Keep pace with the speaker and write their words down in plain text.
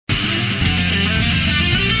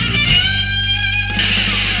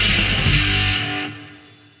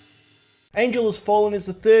Angel Has Fallen is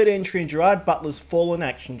the third entry in Gerard Butler's Fallen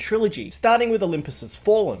action trilogy, starting with Olympus Has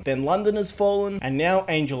Fallen, then London Has Fallen, and now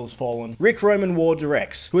Angel Has Fallen. Rick Roman Waugh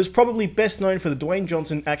directs, who is probably best known for the Dwayne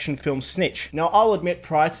Johnson action film Snitch. Now, I'll admit,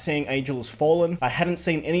 prior to seeing Angel Has Fallen, I hadn't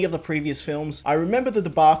seen any of the previous films. I remember the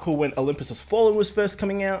debacle when Olympus Has Fallen was first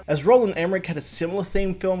coming out, as Roland Emmerich had a similar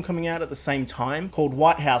themed film coming out at the same time, called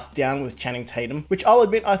White House Down with Channing Tatum, which I'll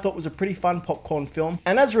admit I thought was a pretty fun popcorn film,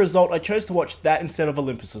 and as a result I chose to watch that instead of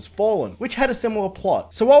Olympus Has Fallen, which had a similar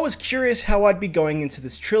plot. So I was curious how I'd be going into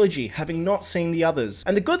this trilogy, having not seen the others.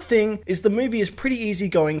 And the good thing is the movie is pretty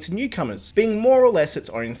easygoing to newcomers, being more or less its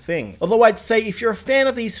own thing. Although I'd say if you're a fan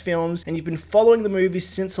of these films and you've been following the movies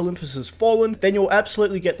since Olympus Has Fallen, then you'll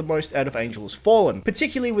absolutely get the most out of Angel Has Fallen,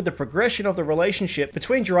 particularly with the progression of the relationship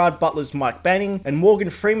between Gerard Butler's Mike Banning and Morgan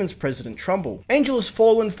Freeman's President Trumbull. Angel Has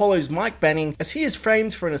Fallen follows Mike Banning as he is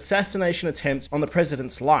framed for an assassination attempt on the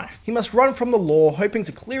president's life. He must run from the law, hoping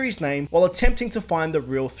to clear his name while attempting to find the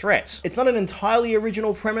real threat. It's not an entirely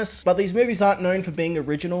original premise, but these movies aren't known for being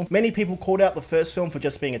original. Many people called out the first film for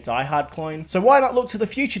just being a Die Hard clone, so why not look to The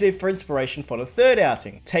Fugitive for inspiration for the third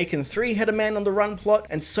outing? Taken 3 had a man on the run plot,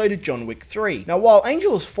 and so did John Wick 3. Now, while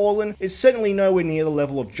Angel Has Fallen is certainly nowhere near the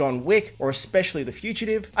level of John Wick, or especially The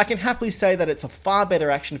Fugitive, I can happily say that it's a far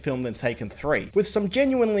better action film than Taken 3, with some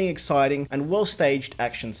genuinely exciting and well-staged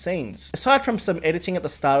action scenes. Aside from some editing at the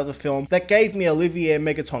start of the film that gave me Olivier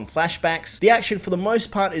Megaton flashbacks, the action for the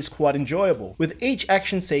most part is quite enjoyable, with each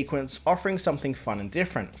action sequence offering something fun and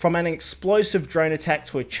different. From an explosive drone attack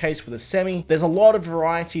to a chase with a semi, there's a lot of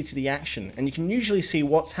variety to the action, and you can usually see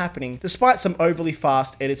what's happening despite some overly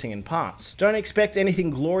fast editing in parts. Don't expect anything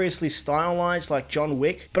gloriously stylized like John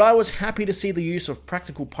Wick, but I was happy to see the use of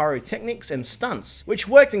practical pyrotechnics and stunts, which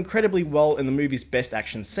worked incredibly well in the movie's best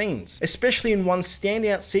action scenes, especially in one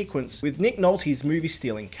standout sequence with Nick Nolte's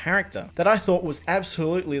movie-stealing character that I thought was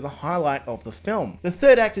absolutely the highlight of the film. The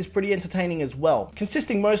third act is pretty entertaining as well,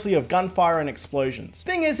 consisting mostly of gunfire and explosions.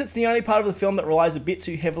 Thing is, it's the only part of the film that relies a bit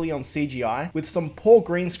too heavily on CGI, with some poor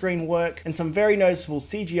green screen work and some very noticeable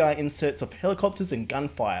CGI inserts of helicopters and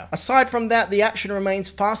gunfire. Aside from that, the action remains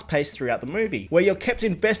fast-paced throughout the movie, where you're kept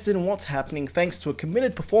invested in what's happening thanks to a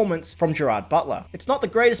committed performance from Gerard Butler. It's not the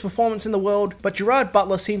greatest performance in the world, but Gerard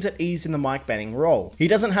Butler seems at ease in the Mike Banning role. He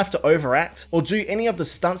doesn't have to overact or do any of the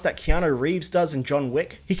stunts that Keanu Reeves does in John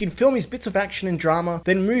Wick. He can film his bits of action and drama,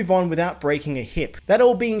 then move on without breaking a hip. That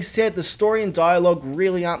all being said, the story and dialogue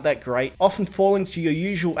really aren't that great, often falling to your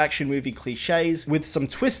usual action movie cliches, with some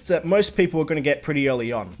twists that most people are going to get pretty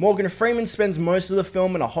early on. Morgan Freeman spends most of the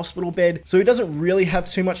film in a hospital bed, so he doesn't really have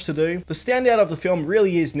too much to do. The standout of the film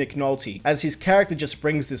really is Nick Nolte, as his character just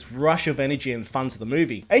brings this rush of energy and fun to the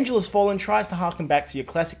movie. Angel Has Fallen tries to harken back to your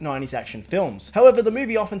classic 90s action films. However, the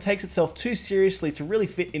movie often takes itself too seriously to really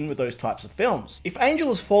fit in with those types of films. If Angel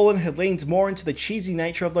Has Fallen had leaned more into the cheesy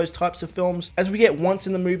nature of those types of films, as we get once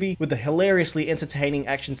in the movie with the hilariously entertaining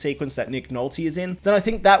action sequence that Nick Nolte is in, then I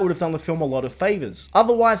think that would have done the film a lot of favors.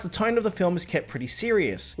 Otherwise, the tone of the film is kept pretty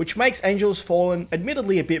serious, which makes Angel Has Fallen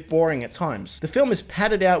admittedly a bit boring at times. The film is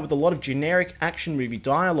padded out with a lot of generic action movie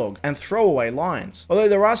dialogue and throwaway lines, although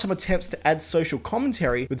there are some attempts to add social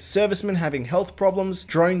commentary with servicemen having health problems,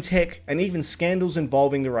 drone tech, and even scandals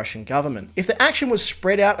involving the Russian government. If the action was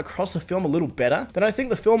spread out across the film a little better, then I think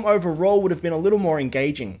the film overall would have been a little more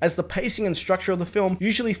engaging, as the pacing and structure of the film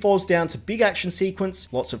usually falls down to big action sequence,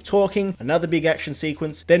 lots of talking, another big action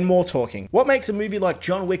sequence, then more talking. What makes a movie like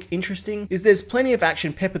John Wick interesting is there's plenty of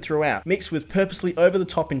action peppered throughout, mixed with purposely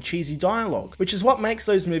over-the-top and cheesy dialogue, which is what makes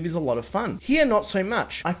those movies a lot of fun. Here, not so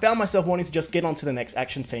much. I found myself wanting to just get onto the next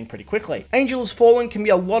action scene pretty quickly. Angel Has Fallen can be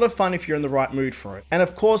a lot of fun if you're in the right mood for it. And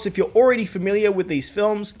of course, if you're already familiar with these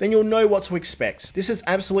films, then you'll know what to expect. This is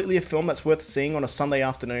absolutely a film that's worth seeing on a Sunday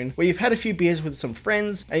afternoon, where you've had a few beers with some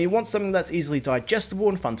friends, and you want something that's easily digestible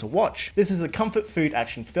and fun to watch. This is a comfort food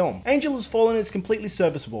action film. Angel Has Fallen is completely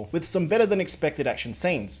serviceable, with some better than expected action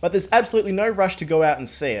scenes, but there's absolutely no rush to go out and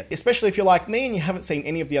see it, especially if you're like me and you haven't seen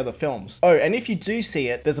any of the other films. Oh, and if you do see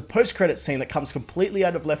it, there's a post-credit scene that comes completely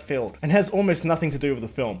out of left field and has almost nothing to do with the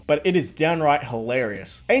film, but it is downright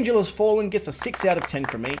hilarious. Angel Has Fallen gets a 6 out of 10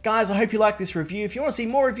 from me. Guys, I hope you like this review. If you want to see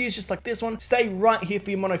more reviews just like this one, stay right here for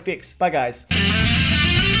your mono fix. Bye guys.